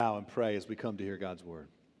and pray as we come to hear God's word.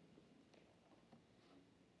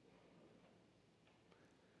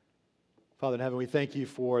 Father in heaven, we thank you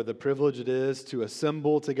for the privilege it is to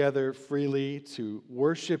assemble together freely, to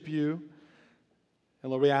worship you.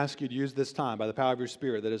 And Lord, we ask you to use this time by the power of your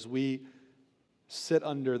Spirit, that as we sit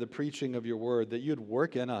under the preaching of your word, that you would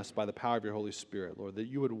work in us by the power of your Holy Spirit, Lord, that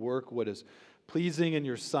you would work what is pleasing in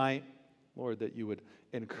your sight, Lord, that you would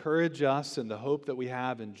encourage us in the hope that we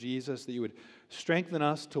have in Jesus, that you would strengthen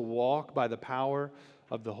us to walk by the power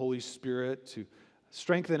of the Holy Spirit, to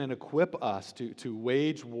strengthen and equip us to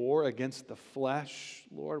wage war against the flesh,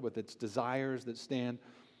 Lord, with its desires that stand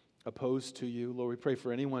opposed to you. Lord, we pray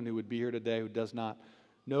for anyone who would be here today who does not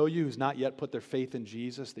know you, who's not yet put their faith in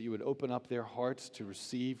Jesus, that you would open up their hearts to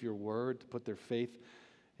receive your word, to put their faith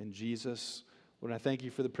in Jesus. Lord, I thank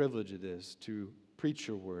you for the privilege it is to preach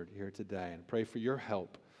your word here today, and pray for your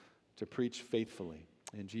help to preach faithfully.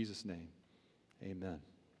 In Jesus' name, amen.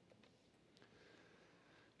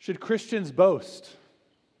 Should Christians boast?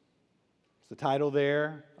 It's the title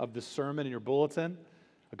there of the sermon in your bulletin.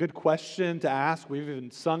 A good question to ask. We've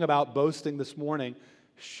even sung about boasting this morning.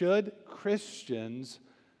 Should Christians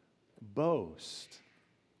boast?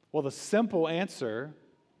 Well, the simple answer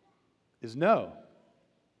is no.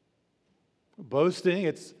 Boasting,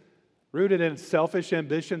 it's rooted in selfish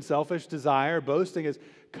ambition, selfish desire. Boasting is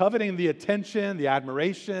coveting the attention, the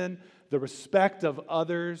admiration, the respect of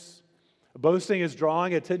others. Boasting is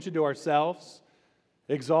drawing attention to ourselves,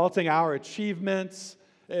 exalting our achievements,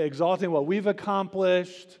 exalting what we've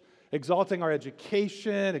accomplished, exalting our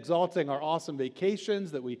education, exalting our awesome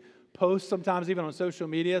vacations that we post sometimes even on social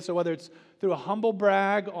media. So whether it's through a humble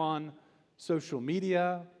brag on social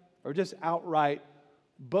media or just outright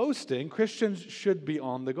boasting, Christians should be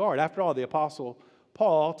on the guard. After all, the Apostle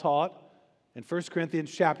Paul taught in 1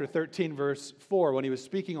 Corinthians chapter 13, verse 4, when he was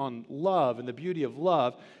speaking on love and the beauty of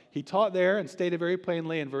love, he taught there and stated very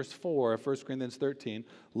plainly in verse 4 of 1 Corinthians 13,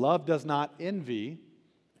 love does not envy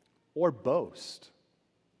or boast.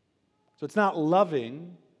 So it's not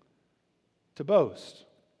loving to boast.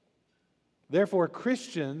 Therefore,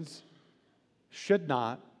 Christians should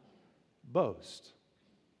not boast.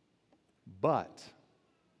 But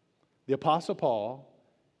the Apostle Paul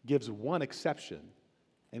gives one exception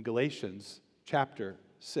in Galatians chapter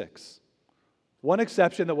 6. One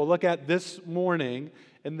exception that we'll look at this morning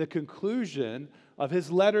in the conclusion of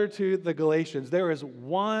his letter to the Galatians. There is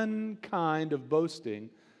one kind of boasting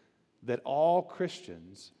that all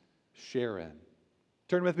Christians share in.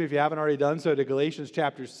 Turn with me, if you haven't already done so, to Galatians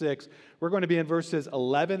chapter 6. We're going to be in verses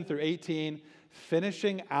 11 through 18,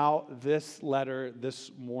 finishing out this letter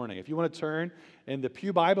this morning. If you want to turn in the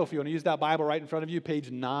Pew Bible, if you want to use that Bible right in front of you,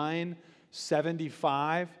 page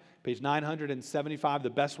 975, page 975, the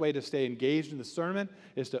best way to stay engaged in the sermon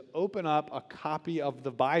is to open up a copy of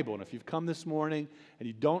the Bible. And if you've come this morning and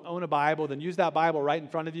you don't own a Bible, then use that Bible right in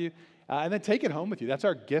front of you and then take it home with you. That's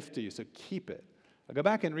our gift to you, so keep it. Go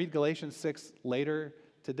back and read Galatians 6 later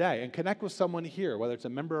today and connect with someone here, whether it's a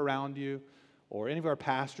member around you or any of our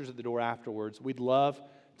pastors at the door afterwards. We'd love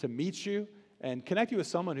to meet you and connect you with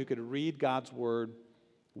someone who could read God's Word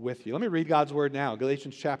with you. Let me read God's Word now.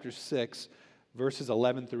 Galatians chapter 6, verses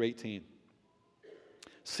 11 through 18.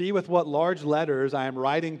 See with what large letters I am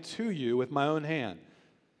writing to you with my own hand.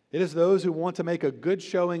 It is those who want to make a good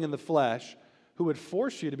showing in the flesh who would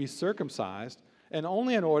force you to be circumcised, and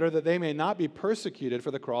only in order that they may not be persecuted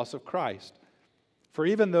for the cross of Christ. For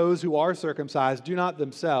even those who are circumcised do not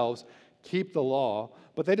themselves keep the law,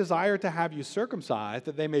 but they desire to have you circumcised,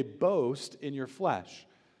 that they may boast in your flesh.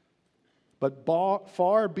 But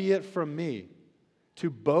far be it from me to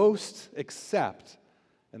boast except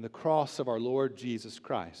in the cross of our Lord Jesus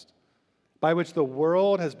Christ, by which the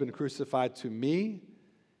world has been crucified to me,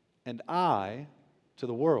 and I to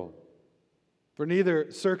the world. For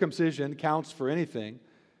neither circumcision counts for anything,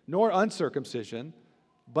 nor uncircumcision,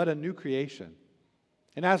 but a new creation.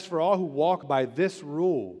 And as for all who walk by this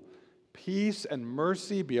rule, peace and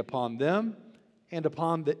mercy be upon them and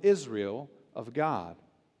upon the Israel of God.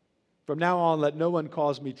 From now on, let no one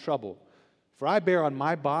cause me trouble, for I bear on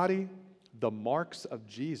my body the marks of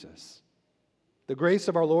Jesus. The grace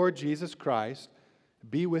of our Lord Jesus Christ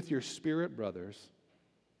be with your spirit, brothers.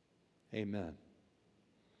 Amen.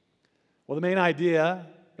 Well, the main idea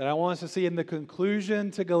that I want us to see in the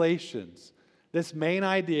conclusion to Galatians, this main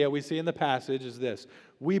idea we see in the passage is this: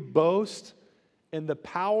 we boast in the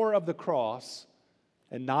power of the cross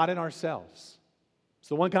and not in ourselves. It's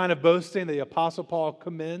the one kind of boasting that the Apostle Paul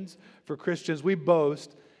commends for Christians. We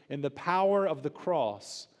boast in the power of the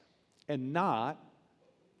cross and not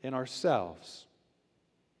in ourselves.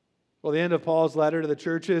 Well, the end of Paul's letter to the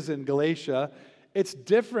churches in Galatia it's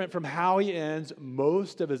different from how he ends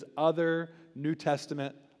most of his other New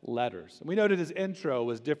Testament letters. And we noted his intro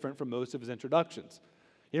was different from most of his introductions.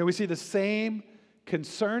 We see the same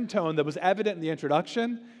concerned tone that was evident in the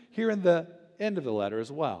introduction here in the end of the letter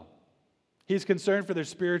as well. He's concerned for their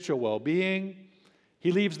spiritual well-being.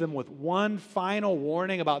 He leaves them with one final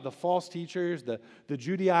warning about the false teachers, the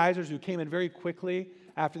Judaizers who came in very quickly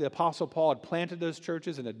after the Apostle Paul had planted those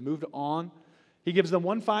churches and had moved on. He gives them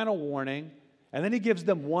one final warning, and then he gives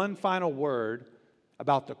them one final word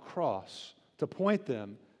about the cross to point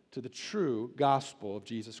them to the true gospel of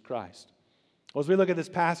Jesus Christ. Well, as we look at this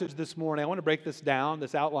passage this morning, I want to break this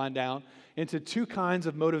outline down, into two kinds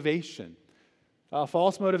of motivation. A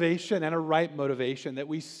false motivation and a right motivation that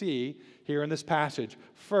we see here in this passage.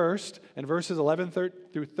 First, in verses 11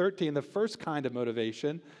 through 13, the first kind of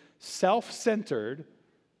motivation, self-centered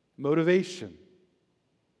motivation.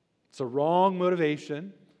 It's a wrong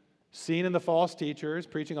motivation, seen in the false teachers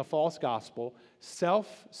preaching a false gospel,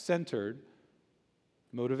 self-centered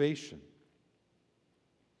motivation.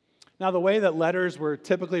 Now, the way that letters were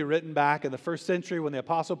typically written back in the first century when the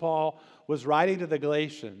Apostle Paul was writing to the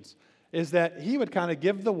Galatians is that he would kind of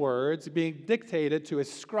give the words being dictated to a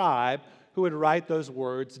scribe who would write those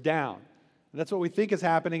words down. And that's what we think is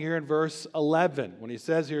happening here in verse 11 when he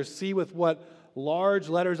says here, "See with what large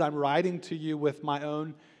letters I'm writing to you with my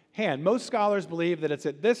own hand." Most scholars believe that it's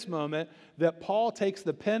at this moment that Paul takes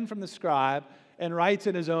the pen from the scribe and writes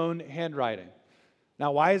in his own handwriting.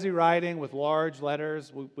 Now, why is he writing with large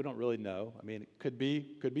letters? We don't really know. I mean, it could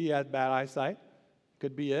be he had bad eyesight.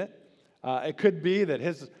 Could be it. It could be that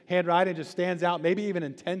his handwriting just stands out, maybe even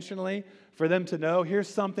intentionally, for them to know here's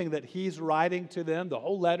something that he's writing to them. The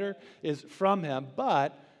whole letter is from him.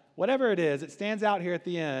 But whatever it is, it stands out here at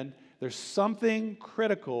the end. There's something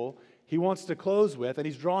critical he wants to close with, and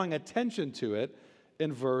he's drawing attention to it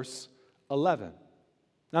in verse 11.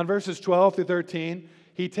 Now, in verses 12 through 13,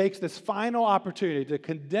 he takes this final opportunity to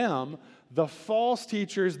condemn the false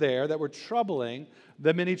teachers there that were troubling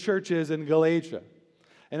the many churches in Galatia.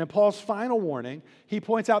 And in Paul's final warning, he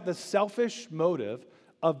points out the selfish motive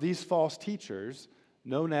of these false teachers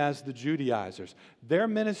known as the Judaizers. Their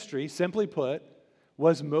ministry, simply put,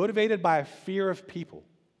 was motivated by a fear of people.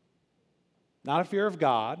 Not a fear of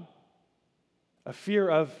God, a fear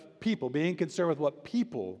of people, being concerned with what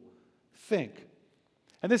people think.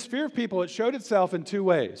 And this fear of people, it showed itself in two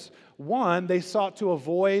ways. One, they sought to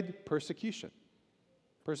avoid persecution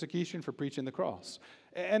for preaching the cross.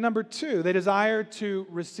 And number two, they desired to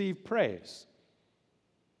receive praise.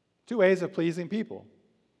 Two ways of pleasing people.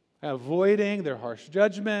 Avoiding their harsh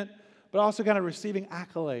judgment, but also kind of receiving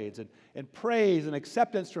accolades and praise and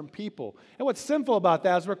acceptance from people. And what's sinful about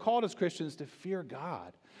that is we're called as Christians to fear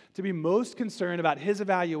God, to be most concerned about His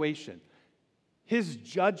evaluation, His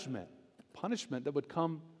judgment, punishment that would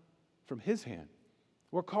come from His hand.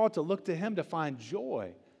 We're called to look to Him to find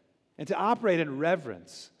joy and to operate in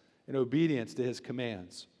reverence and obedience to His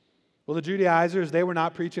commands. Well, the Judaizers, they were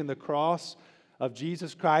not preaching the cross of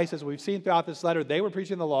Jesus Christ. As we've seen throughout this letter, they were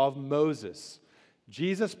preaching the law of Moses.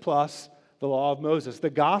 Jesus plus the law of Moses. The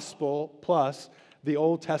gospel plus the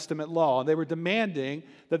Old Testament law. And they were demanding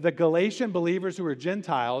that the Galatian believers who were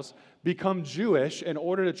Gentiles become Jewish in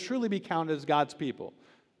order to truly be counted as God's people.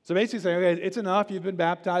 So basically saying, okay, it's enough, you've been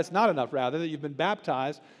baptized, not enough rather, that you've been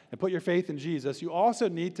baptized and put your faith in Jesus. You also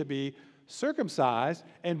need to be circumcised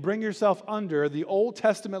and bring yourself under the Old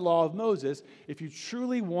Testament law of Moses if you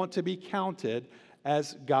truly want to be counted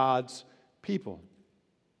as God's people.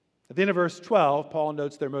 At the end of verse 12, Paul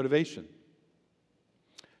notes their motivation.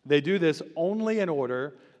 They do this only in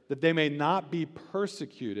order that they may not be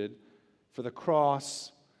persecuted for the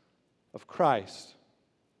cross of Christ.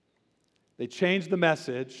 They changed the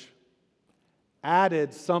message,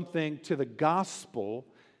 added something to the gospel,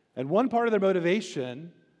 and one part of their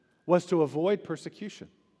motivation was to avoid persecution.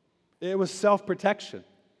 It was self-protection.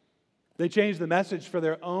 They changed the message for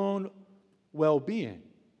their own well-being.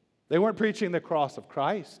 They weren't preaching the cross of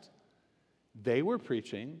Christ. They were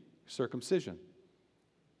preaching circumcision.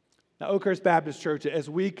 Now, Oakhurst Baptist Church, as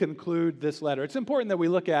we conclude this letter, it's important that we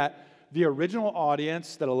look at the original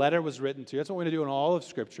audience that a letter was written to. That's what we're going to do in all of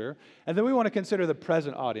Scripture. And then we want to consider the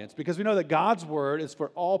present audience, because we know that God's word is for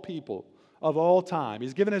all people of all time.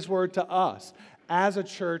 He's given His word to us as a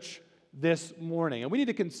church this morning. And we need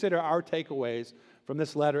to consider our takeaways from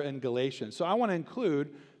this letter in Galatians. So I want to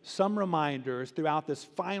include some reminders throughout this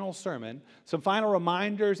final sermon, some final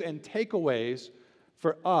reminders and takeaways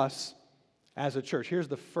for us as a church. Here's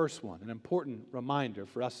the first one, an important reminder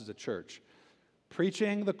for us as a church.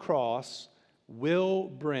 Preaching the cross will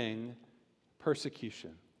bring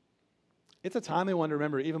persecution. It's a timely one to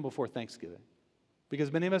remember even before Thanksgiving.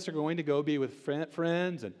 Because many of us are going to go be with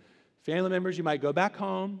friends and family members. You might go back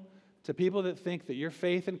home to people that think that your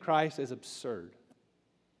faith in Christ is absurd.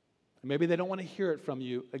 And maybe they don't want to hear it from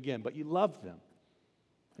you again, but you love them.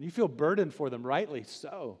 And you feel burdened for them, rightly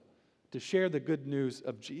so, to share the good news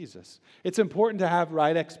of Jesus. It's important to have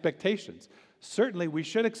right expectations. Certainly, we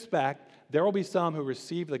should expect there will be some who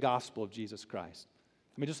receive the gospel of Jesus Christ.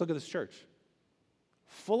 I mean, just look at this church.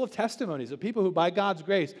 Full of testimonies of people who, by God's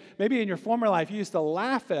grace, maybe in your former life, you used to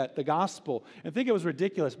laugh at the gospel and think it was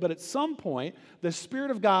ridiculous, but at some point, the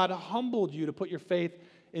Spirit of God humbled you to put your faith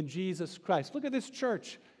in Jesus Christ. Look at this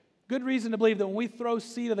church. Good reason to believe that when we throw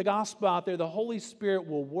seed of the gospel out there, the Holy Spirit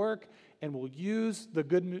will work and will use the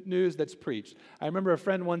good news that's preached. I remember a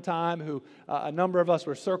friend one time who a number of us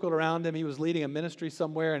were circled around him. He was leading a ministry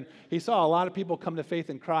somewhere, and he saw a lot of people come to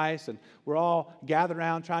faith in Christ, and we're all gathered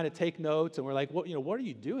around trying to take notes, and we're like, what are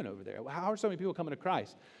you doing over there? How are so many people coming to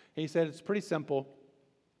Christ? And he said, it's pretty simple.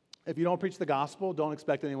 If you don't preach the gospel, don't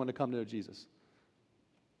expect anyone to come to know Jesus.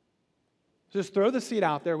 Just throw the seed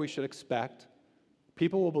out there. We should expect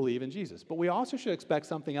people will believe in Jesus. But we also should expect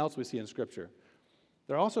something else we see in Scripture.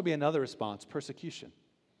 There'll also be another response, persecution.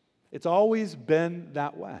 It's always been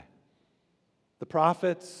that way. The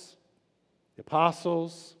prophets, the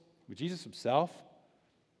apostles, Jesus himself,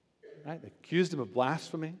 right? They accused him of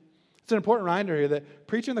blasphemy. It's an important reminder here that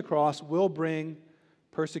preaching the cross will bring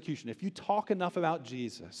persecution. If you talk enough about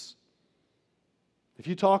Jesus, if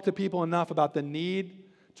you talk to people enough about the need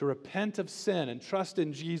to repent of sin and trust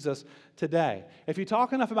in Jesus today, if you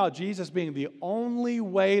talk enough about Jesus being the only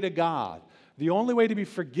way to God, the only way to be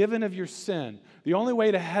forgiven of your sin, the only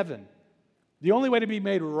way to heaven, the only way to be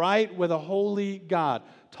made right with a holy God,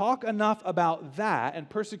 talk enough about that and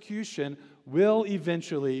persecution will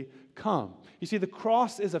eventually come. You see, the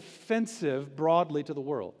cross is offensive broadly to the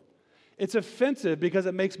world. It's offensive because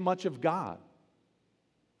it makes much of God.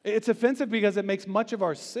 It's offensive because it makes much of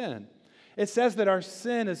our sin. It says that our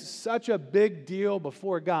sin is such a big deal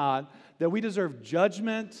before God that we deserve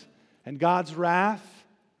judgment and God's wrath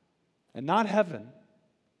and not heaven.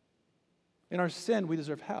 In our sin, we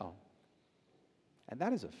deserve hell. And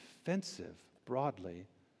that is offensive broadly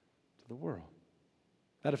to the world.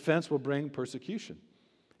 That offense will bring persecution.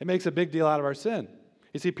 It makes a big deal out of our sin.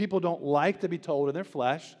 You see, people don't like to be told in their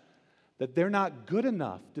flesh that they're not good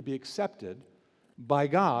enough to be accepted by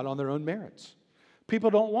God on their own merits. People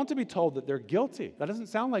don't want to be told that they're guilty. That doesn't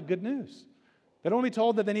sound like good news. They don't want to be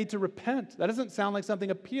told that they need to repent. That doesn't sound like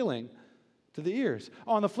something appealing to the ears.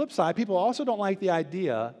 On the flip side, people also don't like the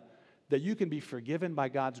idea that you can be forgiven by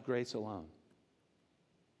God's grace alone.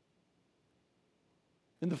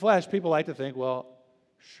 In the flesh, people like to think, well,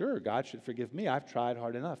 sure, God should forgive me. I've tried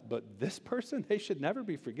hard enough. But this person, they should never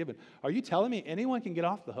be forgiven. Are you telling me anyone can get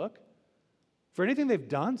off the hook for anything they've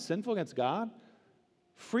done sinful against God?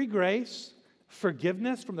 Free grace,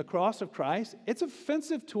 forgiveness from the cross of Christ, it's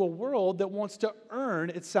offensive to a world that wants to earn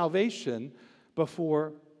its salvation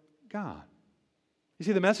before God. You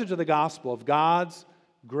see, the message of the gospel of God's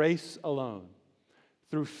grace alone,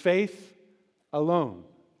 through faith alone,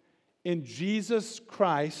 in Jesus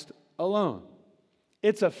Christ alone.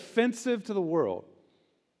 It's offensive to the world,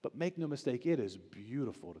 but make no mistake, it is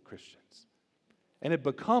beautiful to Christians. And it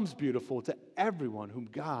becomes beautiful to everyone whom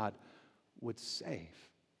God would save.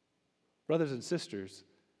 Brothers and sisters,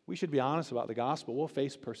 we should be honest about the gospel. We'll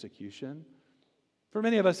face persecution. For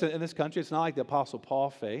many of us in this country, it's not like the Apostle Paul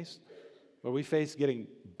faced, where we face getting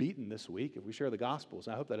beaten this week if we share the Gospels.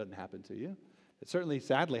 And I hope that doesn't happen to you. It certainly,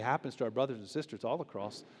 sadly, happens to our brothers and sisters all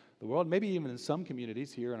across the world, maybe even in some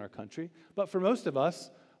communities here in our country. But for most of us,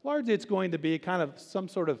 largely it's going to be kind of some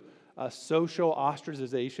sort of social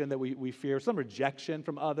ostracization that we fear, some rejection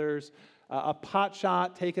from others, a pot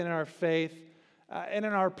shot taken in our faith, and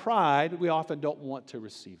in our pride, we often don't want to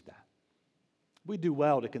receive that. We do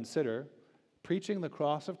well to consider preaching the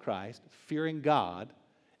cross of Christ, fearing God,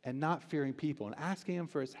 and not fearing people, and asking Him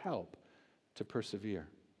for His help to persevere.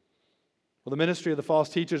 Well, the ministry of the false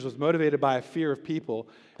teachers was motivated by a fear of people,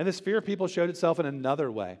 and this fear of people showed itself in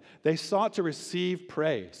another way. They sought to receive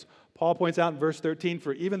praise. Paul points out in verse 13,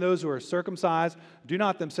 "For even those who are circumcised do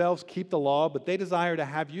not themselves keep the law, but they desire to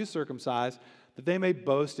have you circumcised, that they may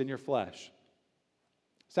boast in your flesh."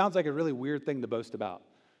 Sounds like a really weird thing to boast about,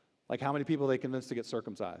 like how many people they convinced to get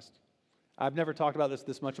circumcised. I've never talked about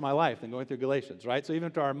this much in my life than going through Galatians, right? So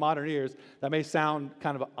even to our modern ears, that may sound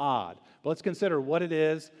kind of odd. But let's consider what it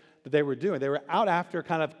is that they were doing. They were out after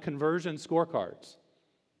kind of conversion scorecards,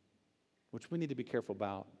 which we need to be careful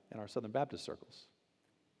about in our Southern Baptist circles.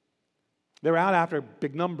 They were out after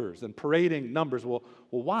big numbers and parading numbers. Well,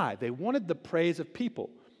 why? They wanted the praise of people.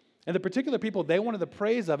 And the particular people they wanted the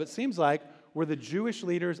praise of, it seems like, were the Jewish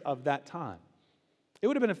leaders of that time. It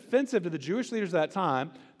would have been offensive to the Jewish leaders of that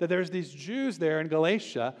time that there's these Jews there in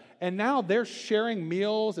Galatia, and now they're sharing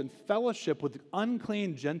meals and fellowship with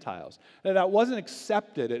unclean Gentiles. That wasn't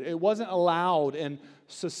accepted. It wasn't allowed in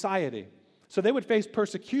society. So they would face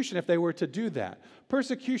persecution if they were to do that.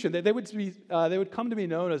 Persecution, they would come to be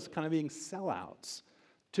known as kind of being sellouts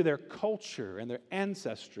to their culture and their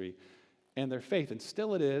ancestry and their faith, and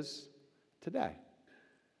still it is today.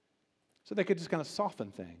 So they could just kind of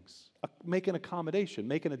soften things, make an accommodation,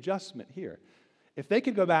 make an adjustment here. If they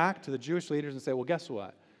could go back to the Jewish leaders and say, well, guess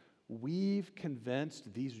what? We've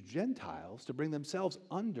convinced these Gentiles to bring themselves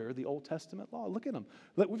under the Old Testament law. Look at them.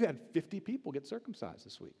 Look, we've had 50 people get circumcised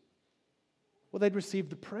this week. Well, they'd receive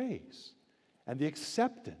the praise and the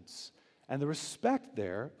acceptance and the respect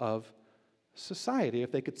there of society.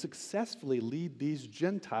 If they could successfully lead these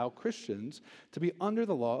Gentile Christians to be under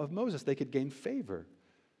the law of Moses, they could gain favor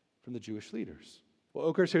from the Jewish leaders. Well,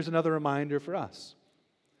 Oakhurst, here's another reminder for us.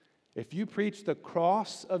 If you preach the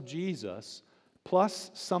cross of Jesus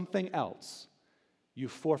plus something else, you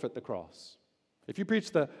forfeit the cross. If you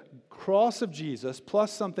preach the cross of Jesus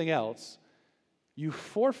plus something else, you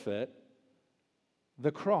forfeit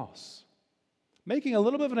the cross. Making a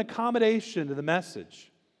little bit of an accommodation to the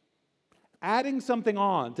message, adding something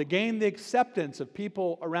on to gain the acceptance of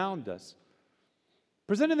people around us,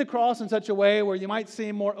 presenting the cross in such a way where you might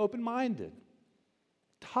seem more open-minded,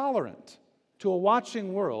 tolerant to a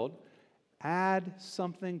watching world, add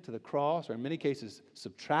something to the cross, or in many cases,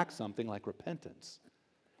 subtract something like repentance,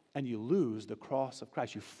 and you lose the cross of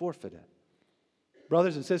Christ. You forfeit it.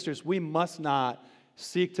 Brothers and sisters, we must not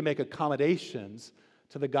seek to make accommodations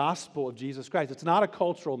to the gospel of Jesus Christ. It's not a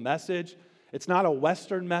cultural message. It's not a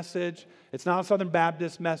Western message. It's not a Southern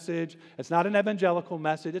Baptist message. It's not an evangelical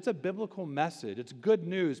message. It's a biblical message. It's good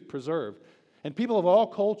news preserved. And people of all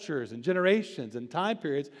cultures and generations and time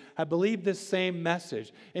periods have believed this same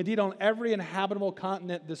message. Indeed, on every inhabitable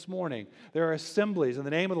continent this morning, there are assemblies in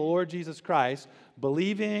the name of the Lord Jesus Christ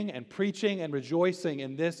believing and preaching and rejoicing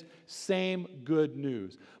in this same good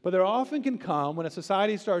news. But there often can come, when a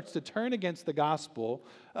society starts to turn against the gospel,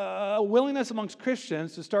 a willingness amongst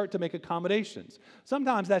Christians to start to make accommodations.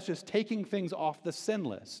 Sometimes that's just taking things off the sin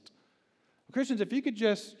list. Christians, if you could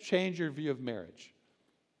just change your view of marriage,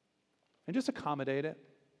 and just accommodate it.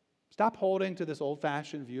 Stop holding to this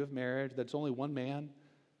old-fashioned view of marriage that's only one man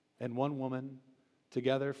and one woman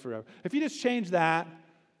together forever. If you just change that,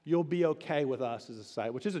 you'll be okay with us as a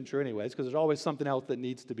society, which isn't true anyways, because there's always something else that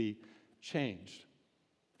needs to be changed.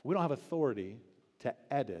 We don't have authority to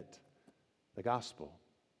edit the gospel.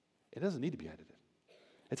 It doesn't need to be edited.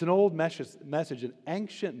 It's an old message, an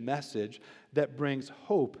ancient message that brings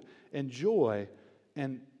hope and joy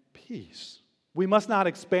and peace. We must not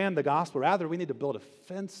expand the gospel. Rather, we need to build a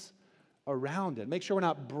fence around it. Make sure we're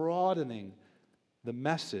not broadening the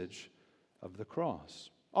message of the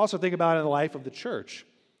cross. Also, think about it in the life of the church.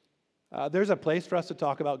 There's a place for us to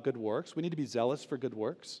talk about good works. We need to be zealous for good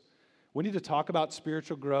works. We need to talk about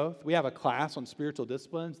spiritual growth. We have a class on spiritual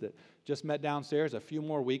disciplines that just met downstairs, a few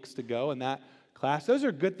more weeks to go in that class. Those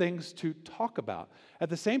are good things to talk about. At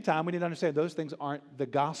the same time, we need to understand those things aren't the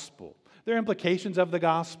gospel. They're implications of the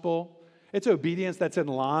gospel. It's obedience that's in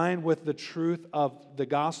line with the truth of the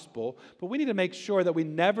gospel, but we need to make sure that we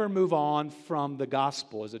never move on from the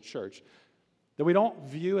gospel as a church. That we don't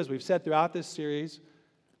view, as we've said throughout this series,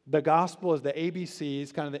 the gospel as the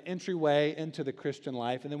ABCs, kind of the entryway into the Christian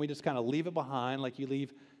life, and then we just kind of leave it behind like you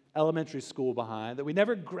leave elementary school behind, that we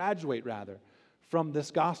never graduate, rather, from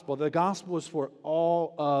this gospel. The gospel is for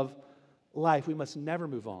all of life. We must never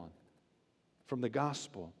move on from the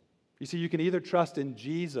gospel. You see, you can either trust in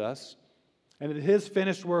Jesus and in His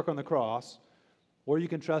finished work on the cross, or you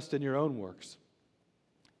can trust in your own works.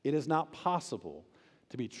 It is not possible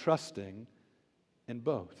to be trusting in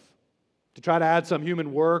both. To try to add some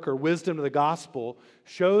human work or wisdom to the gospel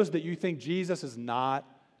shows that you think Jesus is not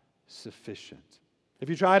sufficient. If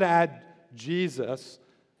you try to add Jesus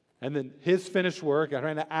and then His finished work, and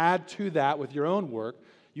trying to add to that with your own work,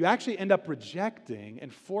 you actually end up rejecting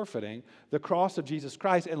and forfeiting the cross of Jesus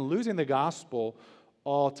Christ and losing the gospel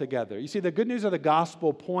altogether. You see, the good news of the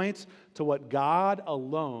gospel points to what God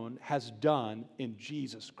alone has done in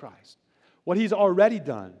Jesus Christ. What He's already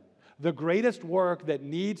done, the greatest work that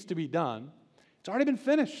needs to be done, it's already been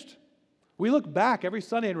finished. We look back every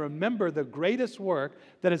Sunday and remember the greatest work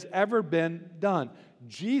that has ever been done.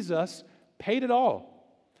 Jesus paid it all.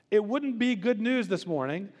 It wouldn't be good news this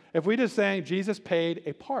morning if we just sang Jesus paid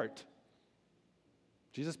a part.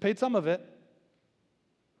 Jesus paid some of it.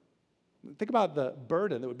 Think about the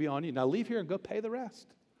burden that would be on you. Now leave here and go pay the rest.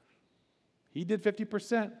 He did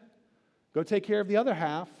 50%. Go take care of the other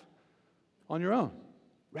half on your own.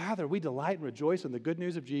 Rather, we delight and rejoice in the good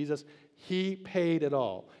news of Jesus. He paid it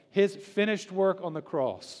all. His finished work on the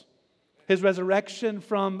cross, His resurrection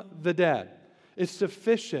from the dead is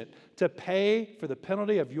sufficient to pay for the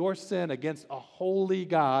penalty of your sin against a holy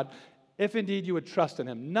God, if indeed you would trust in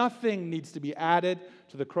Him. Nothing needs to be added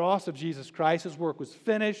to the cross of Jesus Christ. His work was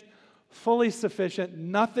finished, fully sufficient.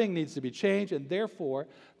 Nothing needs to be changed, and therefore,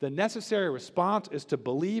 the necessary response is to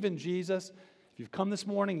believe in Jesus. If you've come this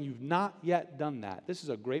morning and you've not yet done that, this is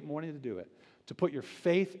a great morning to do it, to put your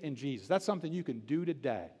faith in Jesus. That's something you can do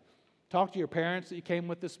today. Talk to your parents that you came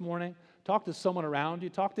with this morning. Talk to someone around you.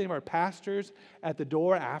 Talk to any of our pastors at the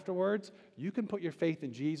door afterwards. You can put your faith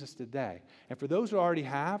in Jesus today. And for those who already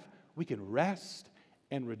have, we can rest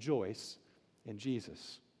and rejoice in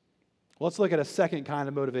Jesus. Let's look at a second kind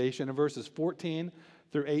of motivation in verses 14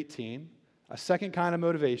 through 18. A second kind of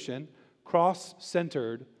motivation,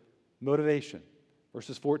 cross-centered motivation.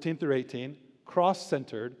 Verses 14 through 18,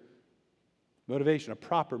 cross-centered motivation, a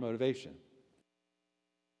proper motivation.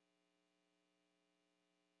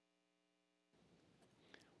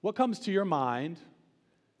 What comes to your mind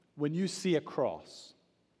when you see a cross?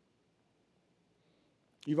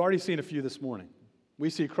 You've already seen a few this morning. We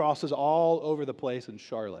see crosses all over the place in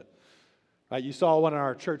Charlotte. Right? You saw one on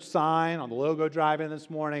our church sign on the logo drive-in this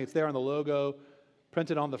morning. It's there on the logo,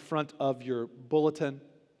 printed on the front of your bulletin.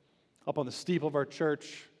 Up on the steeple of our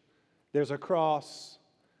church, there's a cross.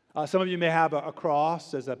 Some of you may have a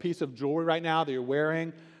cross as a piece of jewelry right now that you're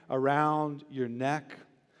wearing around your neck.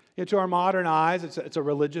 To our modern eyes, it's a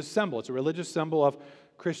religious symbol. It's a religious symbol of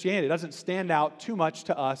Christianity. It doesn't stand out too much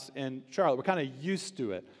to us in Charlotte. We're kind of used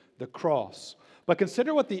to it, the cross. But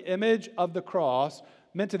consider what the image of the cross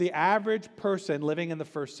meant to the average person living in the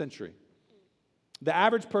first century. The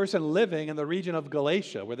average person living in the region of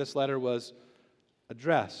Galatia, where this letter was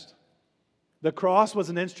addressed. The cross was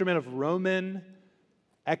an instrument of Roman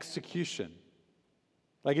execution.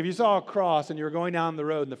 Like if you saw a cross and you were going down the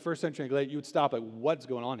road in the first century in Galatia, you would stop like, what's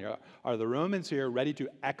going on here? Are the Romans here ready to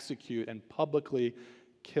execute and publicly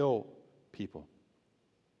kill people?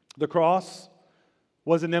 The cross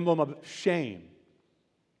was an emblem of shame.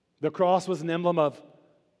 The cross was an emblem of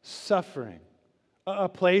suffering, a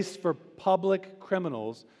place for public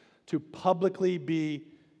criminals to publicly be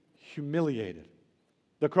humiliated.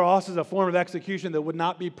 The cross is a form of execution that would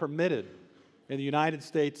not be permitted in the United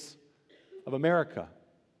States of America.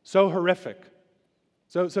 So horrific,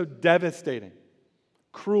 so devastating,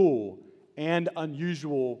 cruel, and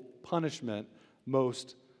unusual punishment,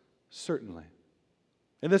 most certainly.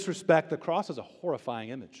 In this respect, the cross is a horrifying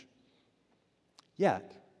image.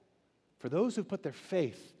 Yet, for those who put their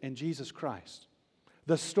faith in Jesus Christ,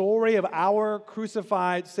 the story of our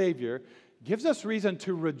crucified Savior gives us reason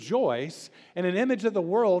to rejoice in an image that the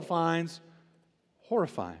world finds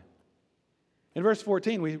horrifying. In verse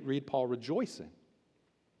 14, we read Paul rejoicing.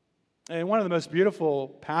 And one of the most beautiful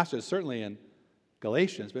passages, certainly in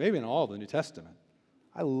Galatians, but maybe in all of the New Testament.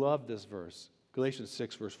 I love this verse, Galatians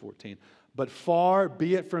 6, verse 14. But far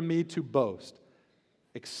be it from me to boast,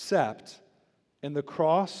 except in the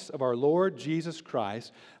cross of our Lord Jesus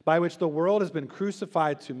Christ, by which the world has been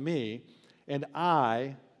crucified to me, and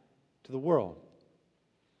I to the world.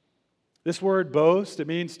 This word boast, it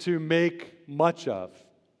means to make much of,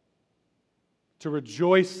 to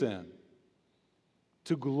rejoice in,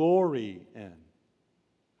 to glory in.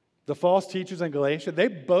 The false teachers in Galatia, they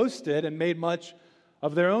boasted and made much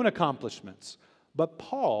of their own accomplishments. But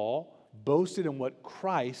Paul boasted in what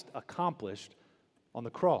Christ accomplished on the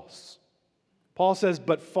cross. Paul says,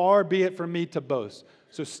 but far be it from me to boast.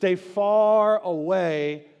 So stay far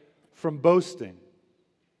away from boasting.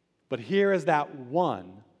 But here is that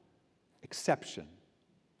one exception.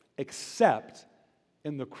 Except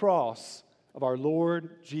in the cross of our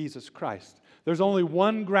Lord Jesus Christ. There's only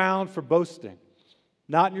one ground for boasting.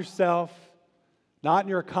 Not in yourself, not in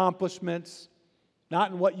your accomplishments,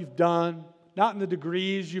 not in what you've done, not in the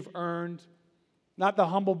degrees you've earned, not the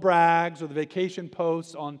humble brags or the vacation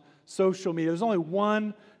posts on social media. There's only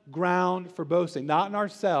one ground for boasting, not in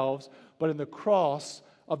ourselves, but in the cross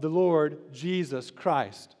of the Lord Jesus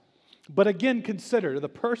Christ. But again, consider the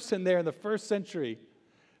person there in the first century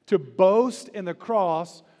to boast in the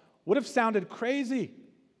cross would have sounded crazy.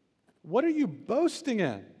 What are you boasting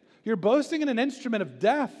in? You're boasting in an instrument of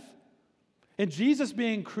death. In Jesus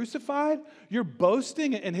being crucified, you're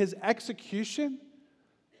boasting in his execution.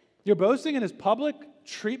 You're boasting in his public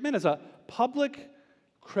treatment as a public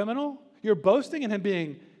criminal. You're boasting in him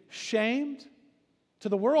being shamed. To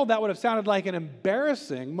the world, that would have sounded like an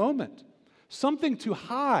embarrassing moment. Something to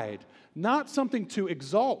hide, not something to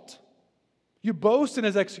exalt. You boast in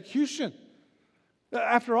his execution.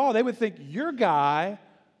 After all, they would think your guy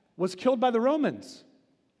was killed by the Romans.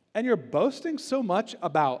 And you're boasting so much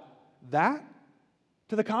about that?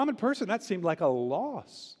 To the common person, that seemed like a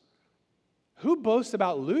loss. Who boasts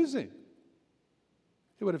about losing?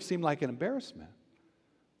 It would have seemed like an embarrassment.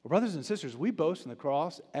 Well, brothers and sisters, we boast in the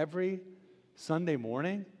cross every Sunday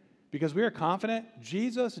morning because we are confident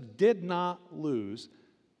Jesus did not lose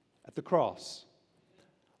at the cross.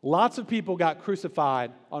 Lots of people got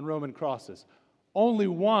crucified on Roman crosses. Only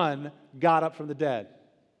one got up from the dead.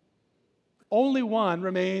 Only one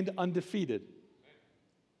remained undefeated.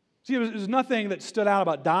 See, there was nothing that stood out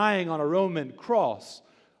about dying on a Roman cross.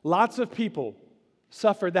 Lots of people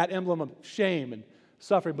suffered that emblem of shame and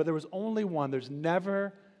suffering, but there was only one. There's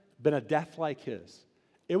never been a death like his.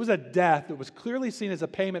 It was a death that was clearly seen as a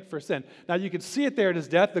payment for sin. Now, you can see it there in his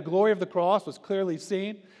death. The glory of the cross was clearly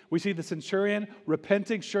seen. We see the centurion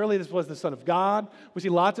repenting. Surely this was the Son of God. We see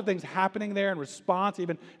lots of things happening there in response,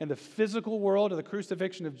 even in the physical world, to the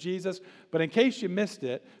crucifixion of Jesus. But in case you missed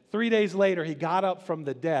it, 3 days later, he got up from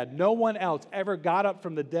the dead. No one else ever got up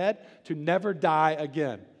from the dead to never die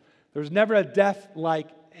again. There's never a death like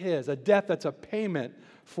his, a death that's a payment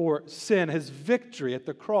for sin. His victory at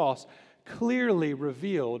the cross clearly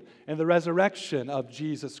revealed in the resurrection of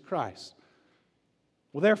Jesus Christ.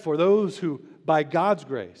 Well, therefore, those who, by God's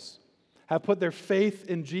grace, have put their faith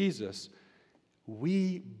in Jesus,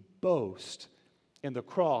 we boast in the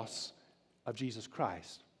cross of Jesus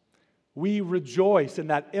Christ. We rejoice in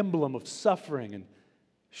that emblem of suffering and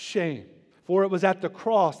shame. For it was at the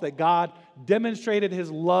cross that God demonstrated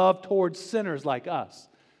his love towards sinners like us.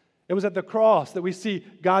 It was at the cross that we see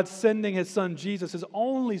God sending his son Jesus, his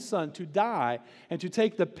only son, to die and to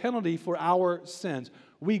take the penalty for our sins.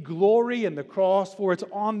 We glory in the cross, for it's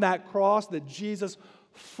on that cross that Jesus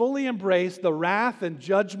fully embraced the wrath and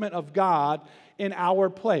judgment of God in our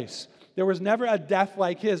place. There was never a death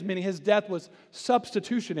like his, meaning his death was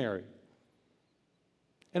substitutionary,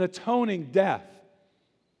 an atoning death,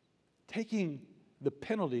 taking the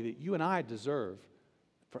penalty that you and I deserve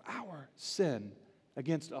for our sin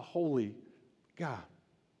against a holy God.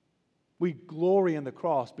 We glory in the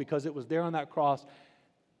cross because it was there on that cross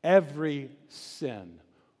every sin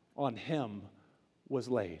on him was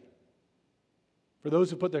laid. For those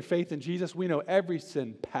who put their faith in Jesus, we know every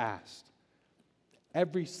sin past,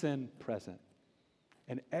 every sin present,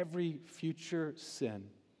 and every future sin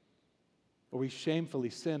where we shamefully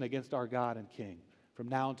sin against our God and King from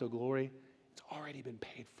now until glory, it's already been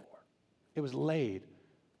paid for. It was laid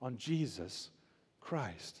on Jesus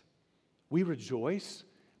Christ. We rejoice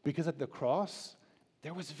because at the cross,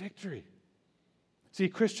 there was victory. See,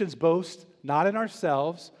 Christians boast not in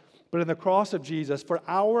ourselves, but in the cross of Jesus, for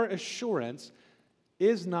our assurance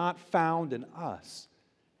is not found in us.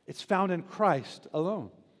 It's found in Christ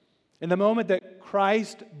alone. In the moment that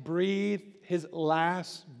Christ breathed his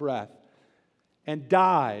last breath and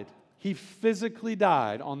died, he physically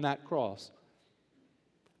died on that cross.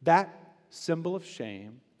 That symbol of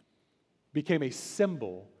shame became a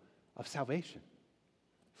symbol of salvation,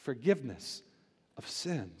 forgiveness of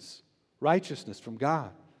sins, righteousness from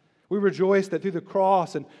God. We rejoice that through the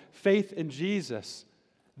cross and faith in Jesus,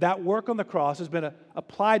 that work on the cross has been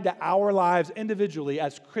applied to our lives individually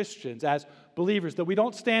as Christians, as believers, that we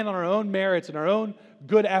don't stand on our own merits and our own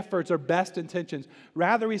good efforts or best intentions.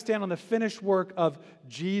 Rather, we stand on the finished work of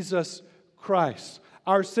Jesus Christ.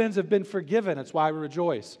 Our sins have been forgiven. That's why we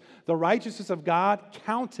rejoice. The righteousness of God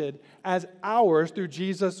counted as ours through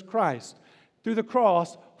Jesus Christ. Through the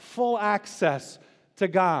cross, full access to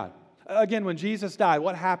God. Again, when Jesus died,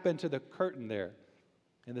 what happened to the curtain there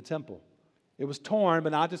in the temple? It was torn,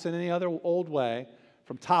 but not just in any other old way,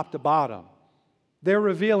 from top to bottom. They're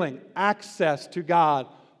revealing access to God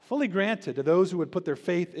fully granted to those who would put their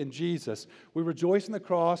faith in Jesus. We rejoice in the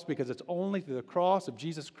cross because it's only through the cross of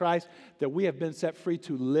Jesus Christ that we have been set free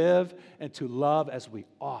to live and to love as we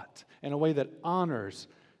ought in a way that honors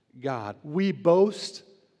God. We boast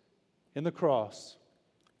in the cross,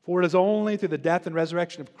 for it is only through the death and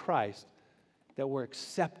resurrection of Christ that we're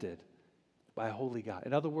accepted by a holy God.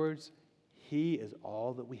 In other words, he is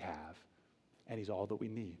all that we have, and he's all that we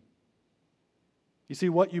need. You see,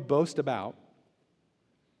 what you boast about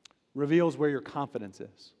reveals where your confidence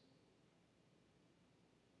is.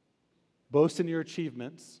 Boast in your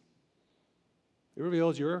achievements. It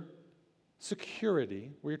reveals your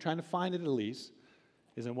security, where you're trying to find it at least,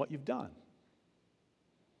 is in what you've done,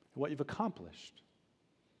 what you've accomplished.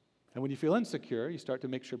 And when you feel insecure, you start to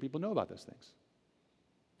make sure people know about those things.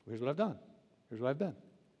 Here's what I've done. Here's what I've been.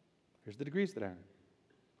 Here's the degrees that I earned.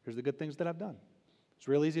 Here's the good things that I've done. It's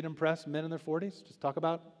real easy to impress men in their 40s. Just talk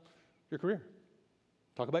about your career.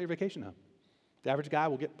 Talk about your vacation home. The average guy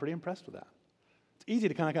will get pretty impressed with that. It's easy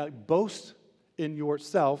to kind of boast in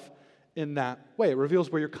yourself in that way. It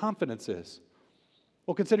reveals where your confidence is.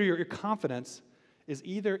 Well, consider your confidence is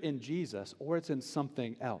either in Jesus or it's in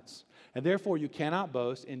something else. And therefore, you cannot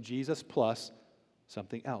boast in Jesus plus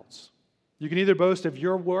something else. You can either boast of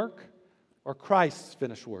your work or Christ's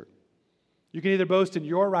finished work. You can either boast in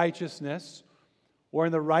your righteousness or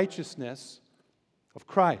in the righteousness of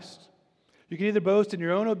Christ. You can either boast in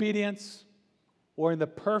your own obedience or in the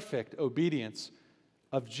perfect obedience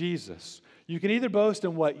of Jesus. You can either boast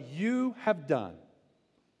in what you have done,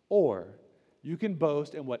 or you can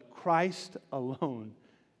boast in what Christ alone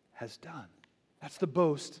has done. That's the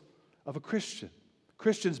boast of a Christian.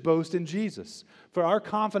 Christians boast in Jesus. For our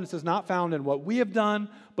confidence is not found in what we have done,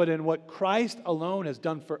 but in what Christ alone has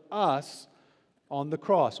done for us on the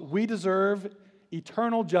cross. We deserve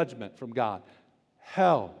eternal judgment from God,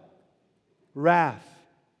 hell, wrath,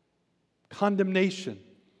 condemnation.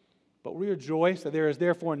 But we rejoice that there is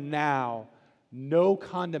therefore now no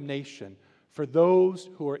condemnation for those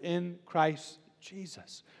who are in Christ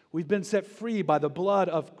Jesus. We've been set free by the blood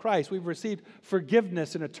of Christ. We've received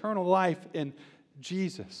forgiveness and eternal life in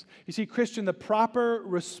Jesus. You see, Christian, the proper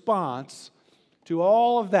response to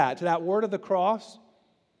all of that, to that word of the cross,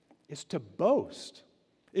 is to boast,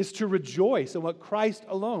 is to rejoice in what Christ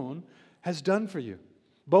alone has done for you.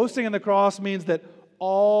 Boasting in the cross means that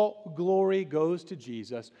all glory goes to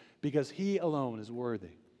Jesus because He alone is worthy.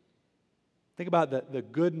 Think about the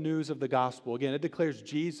good news of the gospel. Again, it declares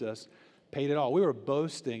Jesus paid it all. We were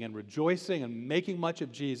boasting and rejoicing and making much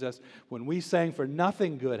of Jesus when we sang, "For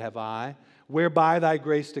nothing good have I, whereby thy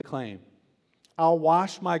grace to claim. I'll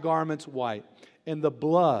wash my garments white in the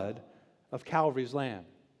blood of Calvary's Lamb."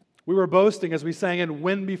 We were boasting as we sang in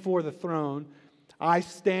 "When before the throne, I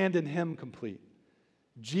stand in Him complete.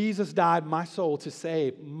 Jesus died my soul to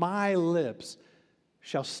save. My lips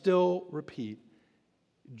shall still repeat.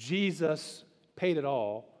 Jesus paid it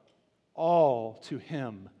all to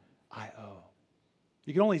Him I owe.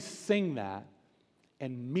 You can only sing that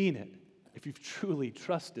and mean it if you've truly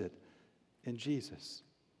trusted in Jesus.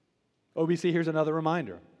 OBC, here's another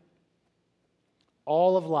reminder.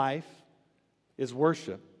 All of life is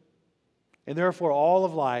worship, and therefore all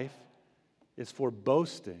of life is for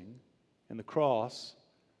boasting in the cross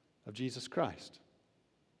of Jesus Christ.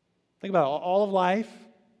 Think about it. All of life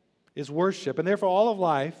is worship, and therefore all of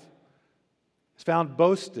life is found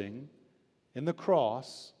boasting in the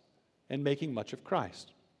cross and making much of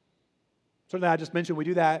Christ. Certainly, I just mentioned we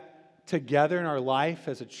do that together in our life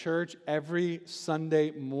as a church every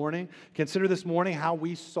Sunday morning. Consider this morning how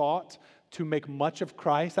we sought to make much of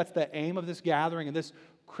Christ. That's the aim of this gathering and this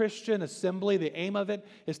Christian assembly. The aim of it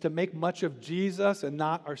is to make much of Jesus and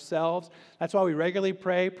not ourselves. That's why we regularly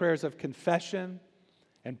pray prayers of confession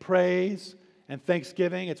and praise and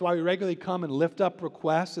thanksgiving. It's why we regularly come and lift up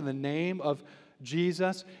requests in the name of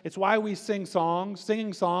Jesus. It's why we sing songs.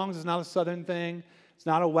 Singing songs is not a Southern thing. It's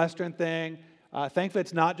not a Western thing. Thankfully,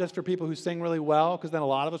 it's not just for people who sing really well, because then a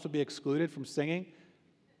lot of us would be excluded from singing.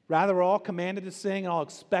 Rather, we're all commanded to sing and all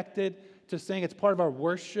expected to sing. It's part of our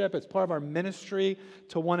worship. It's part of our ministry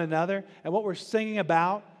to one another. And what we're singing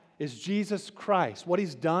about is Jesus Christ, what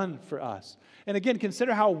He's done for us. And again,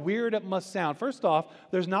 consider how weird it must sound. First off,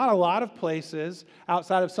 there's not a lot of places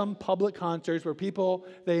outside of some public concerts where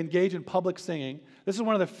they engage in public singing. This is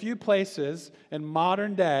one of the few places in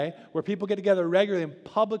modern day where people get together regularly and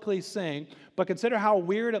publicly sing. But consider how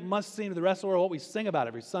weird it must seem to the rest of the world what we sing about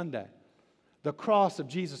every Sunday. The cross of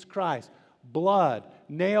Jesus Christ, blood,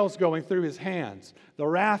 nails going through His hands, the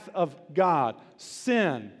wrath of God,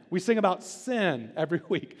 sin. We sing about sin every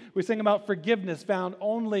week. We sing about forgiveness found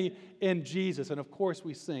only in Jesus. And of course,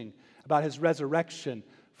 we sing about His resurrection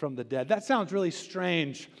from the dead. That sounds really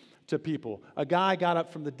strange to people. A guy got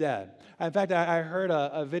up from the dead. In fact, I heard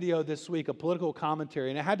a video this week, a political commentary,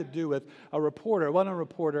 and it had to do with a reporter, one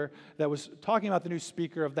reporter that was talking about the new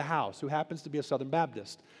Speaker of the House, who happens to be a Southern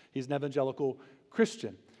Baptist. He's an evangelical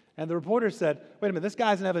Christian. And the reporter said, wait a minute, this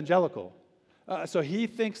guy's an evangelical. So he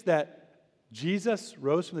thinks that Jesus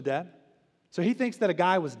rose from the dead? So he thinks that a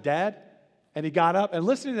guy was dead and he got up? And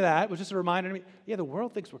listening to that was just a reminder to me, yeah, the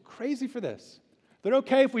world thinks we're crazy for this. They're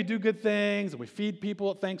okay if we do good things and we feed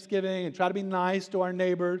people at Thanksgiving and try to be nice to our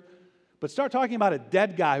neighbors. But start talking about a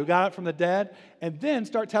dead guy who got up from the dead and then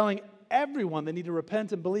start telling everyone they need to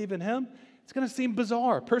repent and believe in Him, it's going to seem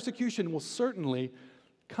bizarre. Persecution will certainly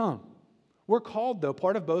come. We're called, though,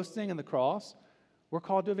 part of boasting in the cross, we're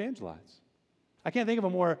called to evangelize. I can't think of a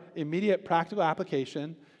more immediate practical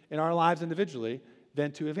application in our lives individually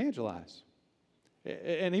than to evangelize.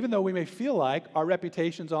 And even though we may feel like our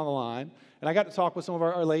reputation's on the line, and I got to talk with some of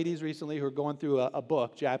our ladies recently who are going through a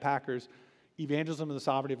book, J.I. Packer's Evangelism and the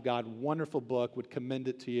Sovereignty of God, wonderful book, would commend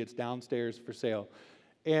it to you. It's downstairs for sale.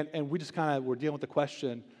 And we just kind of were dealing with the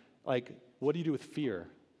question, like, what do you do with fear?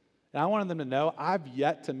 And I wanted them to know, I've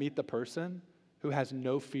yet to meet the person who has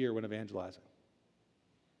no fear when evangelizing.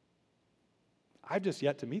 I've just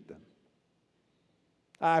yet to meet them.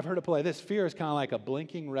 I've heard it play. This fear is kind of like a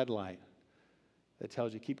blinking red light that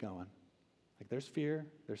tells you, keep going. Like, there's fear,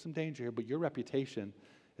 there's some danger here, but your reputation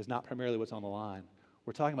is not primarily what's on the line.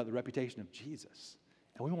 We're talking about the reputation of Jesus.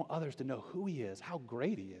 And we want others to know who he is, how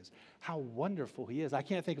great he is, how wonderful he is. I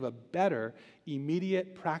can't think of a better,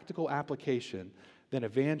 immediate, practical application than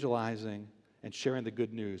evangelizing and sharing the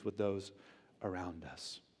good news with those around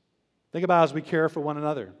us. Think about as we care for one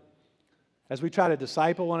another, as we try to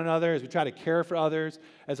disciple one another, as we try to care for others,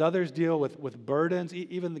 as others deal with burdens.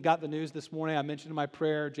 Even got the news this morning, I mentioned in my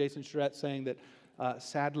prayer, Jason Charette saying that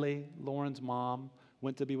sadly, Lauren's mom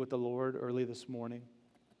went to be with the Lord early this morning.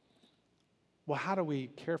 Well, how do we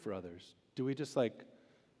care for others? Do we just like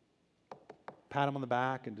pat them on the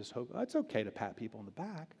back and just hope, oh, it's okay to pat people on the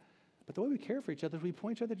back. But the way we care for each other is we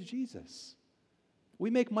point each other to Jesus. We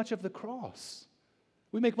make much of the cross.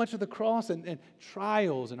 We make much of the cross and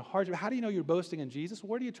trials and hardships. How do you know you're boasting in Jesus?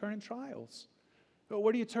 Where do you turn in trials?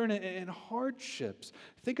 Where do you turn in hardships?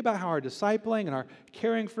 Think about how our discipling and our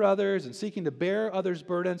caring for others and seeking to bear others'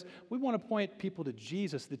 burdens, we want to point people to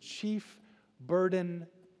Jesus, the chief burden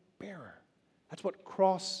bearer. That's what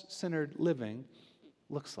cross-centered living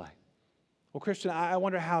looks like. Well, Christian, I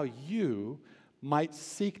wonder how you might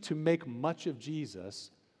seek to make much of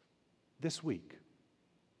Jesus this week.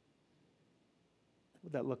 What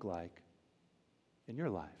would that look like in your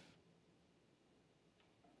life?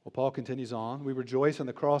 Well, Paul continues on. We rejoice in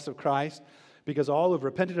the cross of Christ because all who have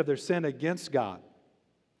repented of their sin against God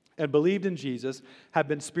and believed in Jesus have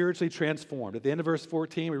been spiritually transformed. At the end of verse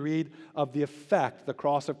 14, we read of the effect the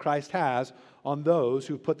cross of Christ has on those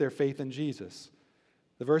who put their faith in Jesus.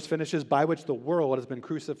 The verse finishes, by which the world has been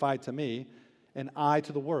crucified to me, and I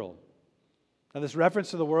to the world. Now, this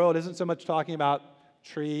reference to the world isn't so much talking about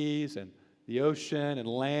trees and the ocean and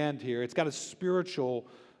land here. It's got a spiritual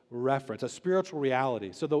reference, a spiritual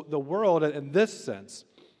reality. So the world, in this sense,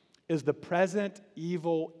 is the present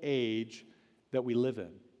evil age that we live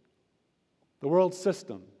in. The world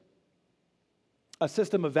system, a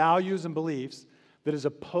system of values and beliefs that is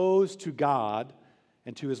opposed to God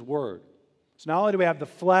and to His Word. So not only do we have the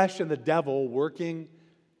flesh and the devil working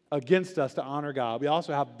against us to honor God, we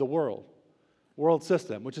also have the world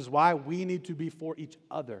system, which is why we need to be for each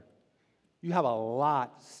other. You have a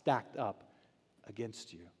lot stacked up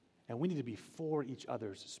against you, and we need to be for each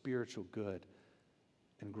other's spiritual good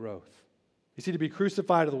and growth. You see, to be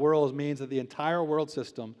crucified to the world means that the entire world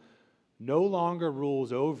system no longer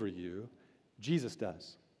rules over you. Jesus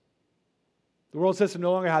does. The world system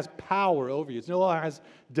no longer has power over you. It no longer has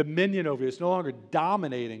dominion over you. It's no longer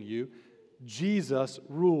dominating you. Jesus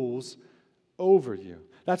rules over you.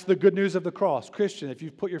 That's the good news of the cross. Christian, if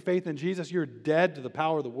you've put your faith in Jesus, you're dead to the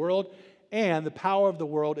power of the world, and the power of the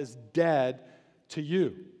world is dead to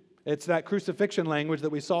you. It's that crucifixion language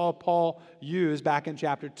that we saw Paul use back in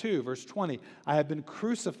chapter 2, verse 20. I have been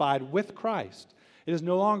crucified with Christ. It is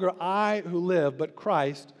no longer I who live, but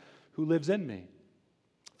Christ who lives in me.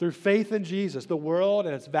 Through faith in Jesus, the world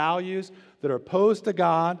and its values that are opposed to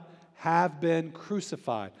God have been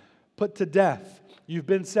crucified, put to death. You've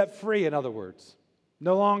been set free, in other words.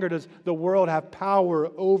 No longer does the world have power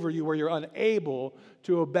over you where you're unable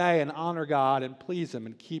to obey and honor God and please Him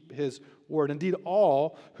and keep His word. Indeed,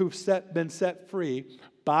 all who've been set free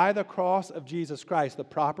by the cross of Jesus Christ, the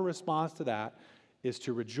proper response to that is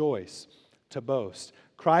to rejoice, to boast.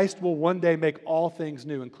 Christ will one day make all things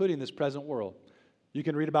new, including this present world. You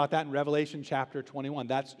can read about that in Revelation chapter 21.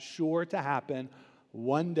 That's sure to happen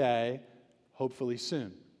one day, hopefully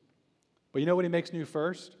soon. But you know what He makes new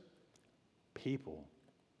first? People.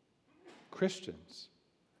 Christians.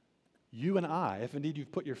 You and I, if indeed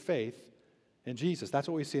you've put your faith in Jesus. That's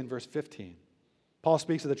what we see in verse 15. Paul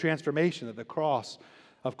speaks of the transformation that the cross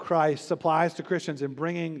of Christ supplies to Christians in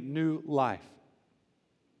bringing new life.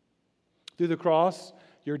 Through the cross,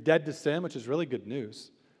 you're dead to sin, which is really good news,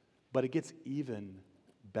 but it gets even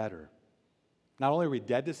better. Not only are we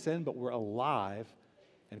dead to sin, but we're alive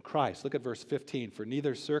in Christ. Look at verse 15. For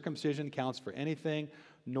neither circumcision counts for anything,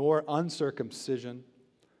 nor uncircumcision,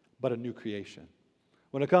 but a new creation.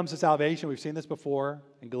 When it comes to salvation, we've seen this before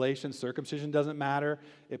in Galatians, circumcision doesn't matter.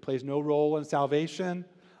 It plays no role in salvation.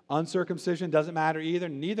 Uncircumcision doesn't matter either.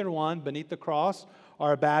 Neither one beneath the cross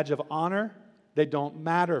are a badge of honor They don't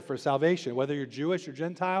matter for salvation. Whether you're Jewish or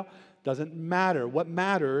Gentile, doesn't matter. What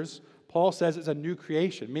matters, Paul says, is a new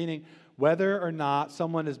creation, meaning whether or not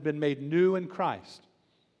someone has been made new in Christ.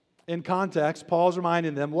 In context, Paul's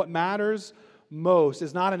reminding them what matters most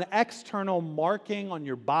is not an external marking on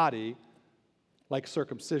your body like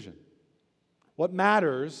circumcision. What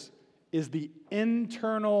matters is the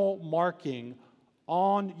internal marking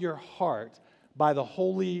on your heart by the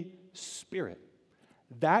Holy Spirit.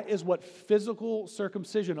 That is what physical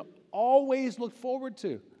circumcision always looked forward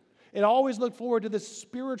to. It always looked forward to this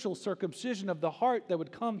spiritual circumcision of the heart that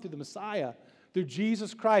would come through the Messiah, through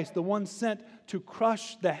Jesus Christ, the one sent to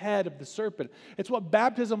crush the head of the serpent. It's what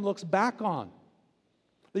baptism looks back on,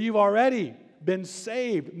 that you've already been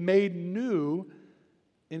saved, made new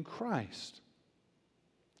in Christ.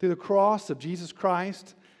 Through the cross of Jesus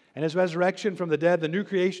Christ and His resurrection from the dead, the new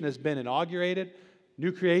creation has been inaugurated.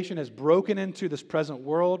 New creation has broken into this present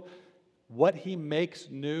world. What He makes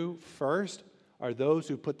new first are those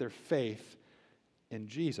who put their faith in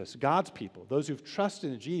Jesus. God's people, those who've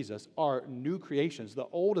trusted in Jesus, are new creations. The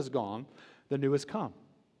old is gone, the new has come.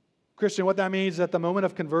 Christian, what that means is at the moment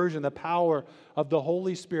of conversion, the power of the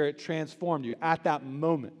Holy Spirit transformed you at that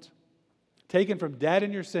moment. Taken from dead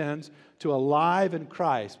in your sins to alive in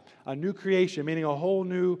Christ, a new creation, meaning a whole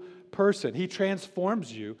new person. He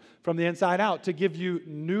transforms you from the inside out to give you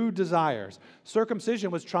new desires.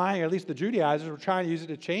 Circumcision was trying, at least the Judaizers were trying to use it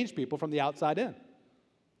to change people from the outside in.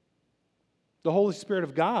 The Holy Spirit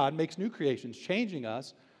of God makes new creations, changing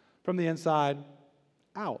us from the inside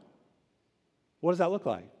out. What does that look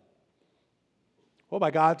like? Well,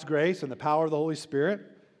 by God's grace and the power of the Holy Spirit,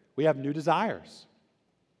 we have new desires.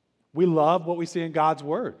 We love what we see in God's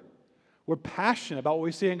Word. We're passionate about what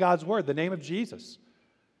we see in God's Word, the name of Jesus.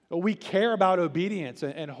 We care about obedience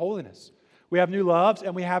and holiness. We have new loves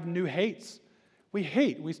and we have new hates.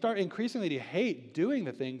 We start increasingly to hate doing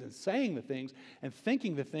the things and saying the things and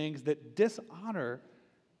thinking the things that dishonor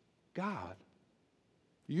God.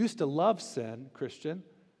 You used to love sin, Christian.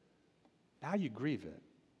 Now you grieve it.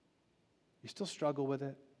 You still struggle with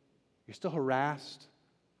it. You're still harassed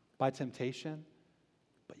by temptation,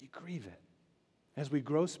 but you grieve it. As we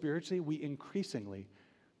grow spiritually, we increasingly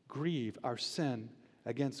grieve our sin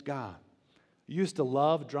against God. You used to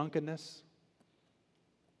love drunkenness.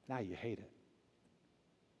 Now you hate it.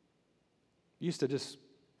 You used to just,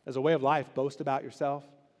 as a way of life, boast about yourself.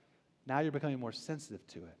 Now you're becoming more sensitive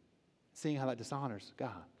to it, seeing how that dishonors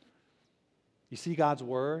God. You see God's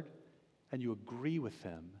Word, and you agree with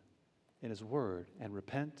Him in His Word, and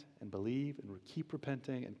repent and believe, and keep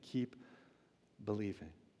repenting and keep believing.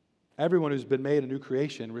 Everyone who's been made a new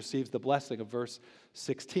creation receives the blessing of verse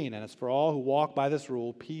 16. And it's for all who walk by this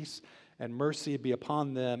rule, peace and mercy be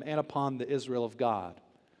upon them and upon the Israel of God.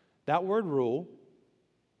 That word rule,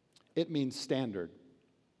 it means standard.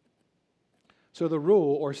 So the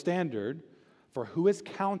rule or standard for who is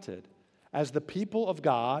counted as the people of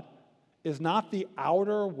God is not the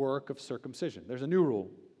outer work of circumcision. There's a new rule.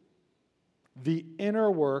 The inner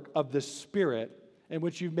work of the Spirit in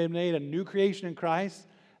which you've been made a new creation in Christ,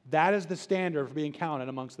 that is the standard for being counted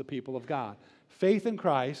amongst the people of God. Faith in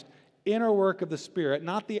Christ, inner work of the Spirit,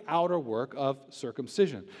 not the outer work of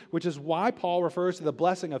circumcision, which is why Paul refers to the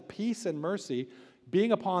blessing of peace and mercy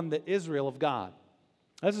being upon the Israel of God.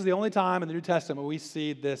 This is the only time in the New Testament we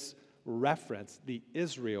see this reference, the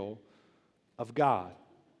Israel of God.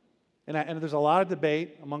 And there's a lot of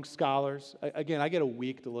debate amongst scholars. Again, I get a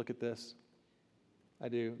week to look at this. I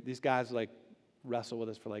do. These guys wrestle with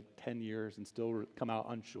this for 10 years and still come out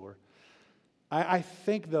unsure. I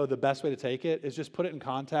think, though, the best way to take it is just put it in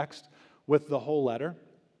context with the whole letter.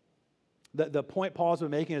 The point Paul's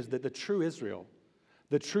been making is that the true Israel,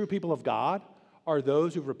 the true people of God, are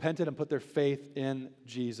those who've repented and put their faith in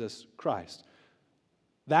Jesus Christ.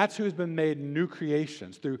 That's who's been made new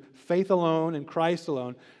creations through faith alone in Christ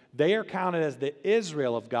alone. They are counted as the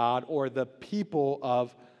Israel of God, or the people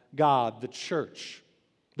of God, the church.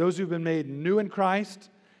 Those who've been made new in Christ,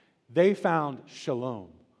 they found shalom,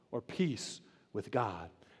 or peace with God,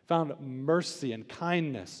 found mercy and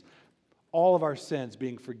kindness, all of our sins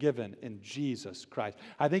being forgiven in Jesus Christ.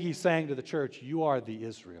 I think he's saying to the church, you are the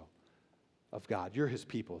Israel of God. You're His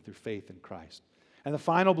people through faith in Christ. And the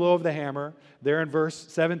final blow of the hammer, there in verse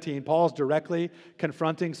 17, Paul's directly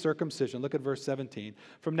confronting circumcision. Look at verse 17.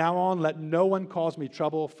 From now on, let no one cause me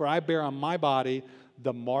trouble, for I bear on my body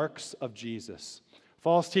the marks of Jesus.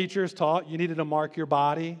 False teachers taught you needed to mark your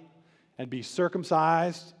body and be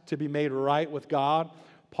circumcised to be made right with God.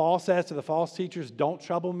 Paul says to the false teachers, don't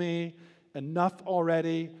trouble me. Enough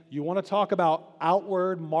already. You want to talk about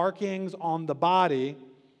outward markings on the body.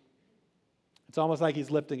 It's almost like he's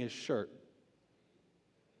lifting his shirt.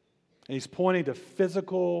 And he's pointing to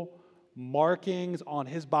physical markings on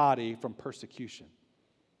his body from persecution.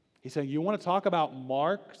 He's saying, you want to talk about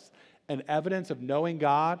marks and evidence of knowing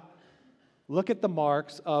God? Look at the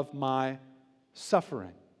marks of my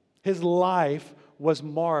suffering. His life was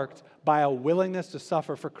marked by a willingness to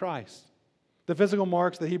suffer for Christ. The physical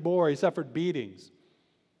marks that he bore, he suffered beatings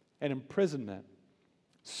and imprisonment,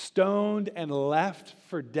 stoned and left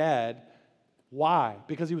for dead. Why?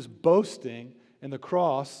 Because he was boasting in the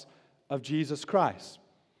cross of Jesus Christ.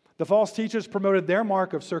 The false teachers promoted their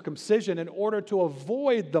mark of circumcision in order to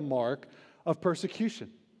avoid the mark of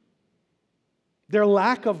persecution. Their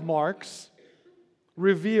lack of marks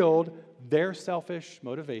revealed their selfish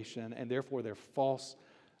motivation and therefore their false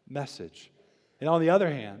message. And on the other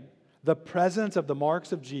hand, the presence of the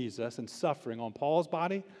marks of Jesus and suffering on Paul's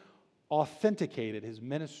body authenticated his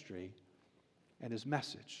ministry and his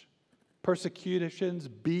message. Persecutions,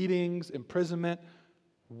 beatings, imprisonment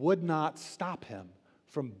would not stop him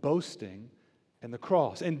from boasting in the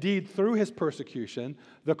cross. Indeed, through his persecution,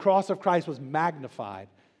 the cross of Christ was magnified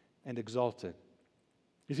and exalted.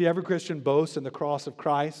 You see, every Christian boasts in the cross of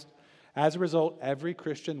Christ. As a result, every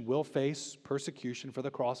Christian will face persecution for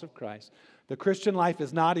the cross of Christ. The Christian life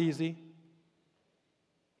is not easy.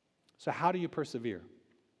 So how do you persevere?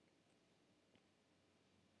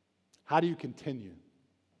 How do you continue?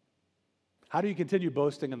 How do you continue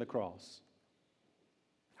boasting in the cross?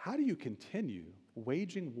 How do you continue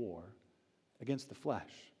waging war against the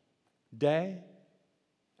flesh day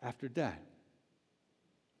after day?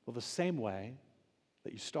 Well, the same way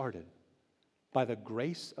that you started, by the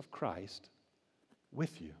grace of Christ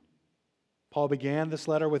with you. Paul began this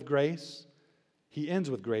letter with grace. He ends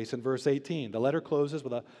with grace in verse 18. The letter closes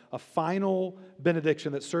with a final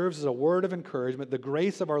benediction that serves as a word of encouragement. The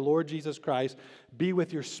grace of our Lord Jesus Christ be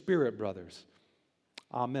with your spirit, brothers.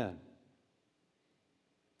 Amen.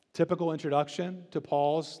 Typical introduction to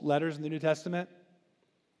Paul's letters in the New Testament,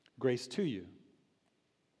 grace to you.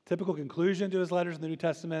 Typical conclusion to his letters in the New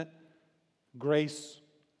Testament, grace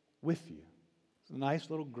with you. It's a nice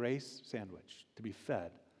little grace sandwich to be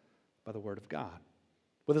fed by the Word of God.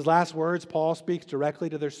 With his last words, Paul speaks directly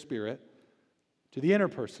to their spirit, to the inner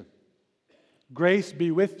person. Grace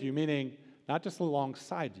be with you, meaning not just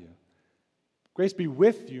alongside you. Grace be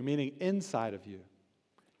with you, meaning inside of you.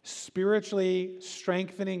 Spiritually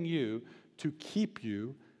strengthening you to keep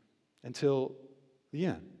you until the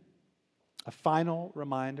end. A final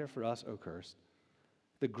reminder for us, Oakhurst,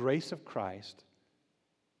 the grace of Christ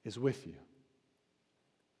is with you.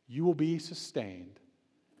 You will be sustained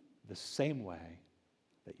the same way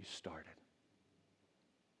that you started.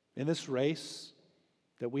 In this race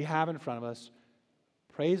that we have in front of us,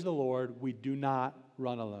 praise the Lord, we do not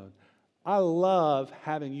run alone. I love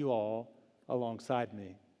having you all alongside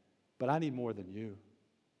me, but I need more than you.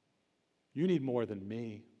 You need more than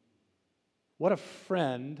me. What a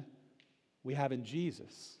friend we have in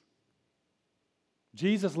Jesus.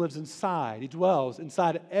 Jesus lives inside. He dwells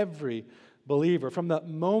inside every believer. From the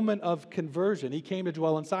moment of conversion, he came to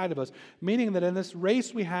dwell inside of us, meaning that in this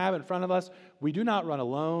race we have in front of us, we do not run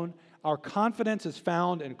alone. Our confidence is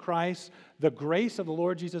found in Christ. The grace of the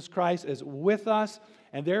Lord Jesus Christ is with us,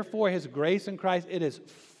 and therefore his grace in Christ, it is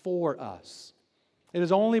for us. It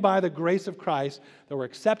is only by the grace of Christ that we're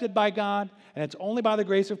accepted by God, and it's only by the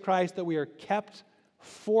grace of Christ that we are kept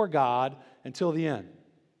for God until the end.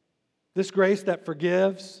 This grace that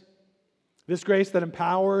forgives, this grace that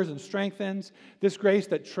empowers and strengthens, this grace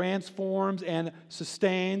that transforms and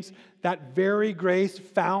sustains, that very grace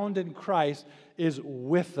found in Christ is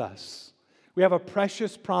with us. We have a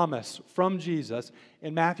precious promise from Jesus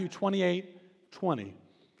in Matthew 28:20.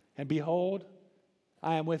 And behold,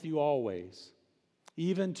 I am with you always,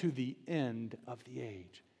 even to the end of the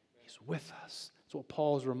age. He's with us. That's what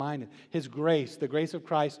Paul is reminded. His grace, the grace of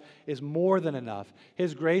Christ, is more than enough.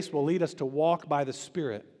 His grace will lead us to walk by the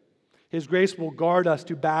Spirit. His grace will guard us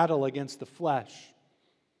to battle against the flesh.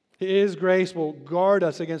 His grace will guard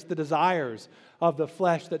us against the desires of the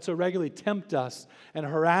flesh that so regularly tempt us and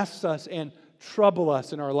harass us and trouble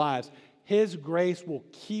us in our lives. His grace will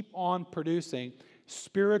keep on producing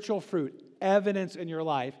spiritual fruit, evidence in your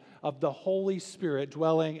life of the Holy Spirit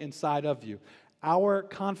dwelling inside of you. Our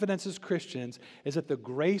confidence as Christians is that the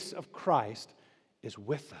grace of Christ is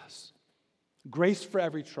with us. Grace for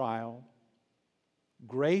every trial,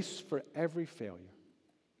 grace for every failure,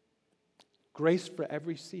 grace for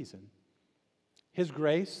every season. His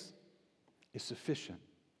grace is sufficient.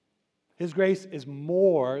 His grace is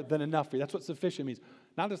more than enough for you. That's what sufficient means.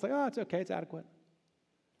 Not just like, oh, it's okay, it's adequate.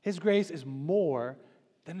 His grace is more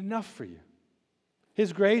than enough for you.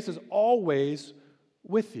 His grace is always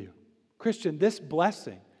with you. Christian, this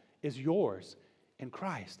blessing is yours in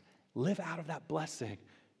Christ. Live out of that blessing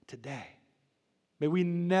today. May we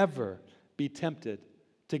never be tempted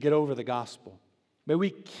to get over the gospel. May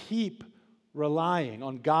we keep relying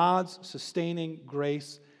on God's sustaining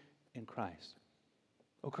grace in Christ.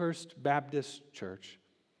 Oakhurst Baptist Church,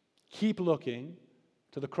 keep looking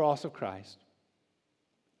to the cross of Christ.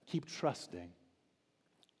 Keep trusting.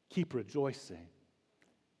 Keep rejoicing.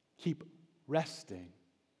 Keep resting.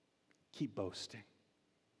 Keep boasting.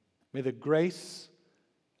 May the grace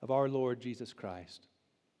of our Lord Jesus Christ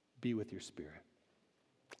be with your spirit.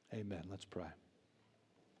 Amen. Let's pray.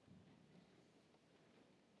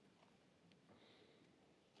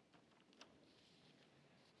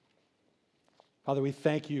 Father, we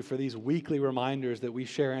thank you for these weekly reminders that we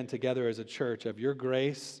share in together as a church of your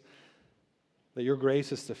grace, that your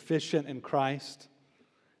grace is sufficient in Christ.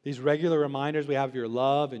 These regular reminders we have of your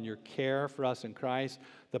love and your care for us in Christ,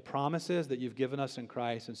 the promises that you've given us in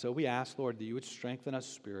Christ. And so we ask, Lord, that you would strengthen us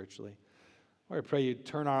spiritually. Lord, I pray you'd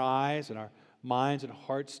turn our eyes and our minds and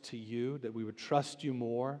hearts to you, that we would trust you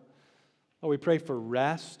more. Lord, we pray for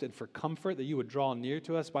rest and for comfort, that you would draw near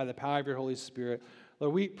to us by the power of your Holy Spirit.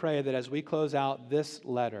 Lord, we pray that as we close out this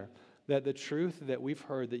letter, that the truth that we've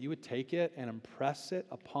heard, that you would take it and impress it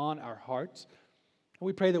upon our hearts. And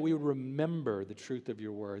we pray that we would remember the truth of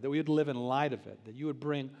your word, that we would live in light of it, that you would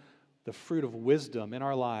bring the fruit of wisdom in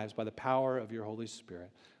our lives by the power of your Holy Spirit.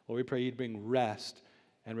 Lord, we pray you'd bring rest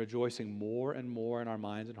and rejoicing more and more in our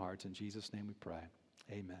minds and hearts. In Jesus' name we pray.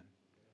 Amen.